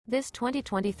This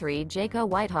 2023 Jayco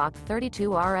White Hawk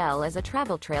 32RL is a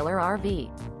travel trailer RV.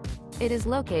 It is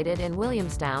located in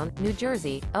Williamstown, New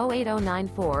Jersey,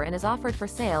 08094 and is offered for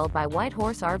sale by White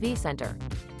Horse RV Center.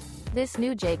 This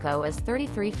new Jayco is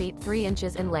 33 feet 3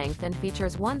 inches in length and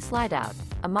features one slide-out,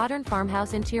 a modern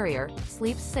farmhouse interior,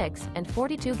 sleeps 6, and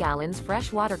 42 gallons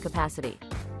fresh water capacity.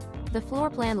 The floor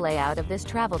plan layout of this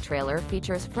travel trailer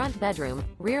features front bedroom,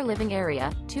 rear living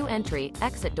area, 2 entry,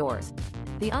 exit doors.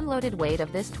 The unloaded weight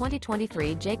of this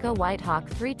 2023 Jayco White Hawk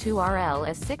 32RL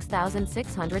is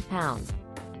 6,600 pounds.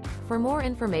 For more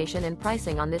information and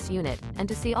pricing on this unit, and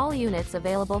to see all units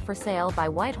available for sale by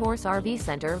White Horse RV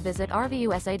Center, visit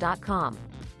RVUSA.com.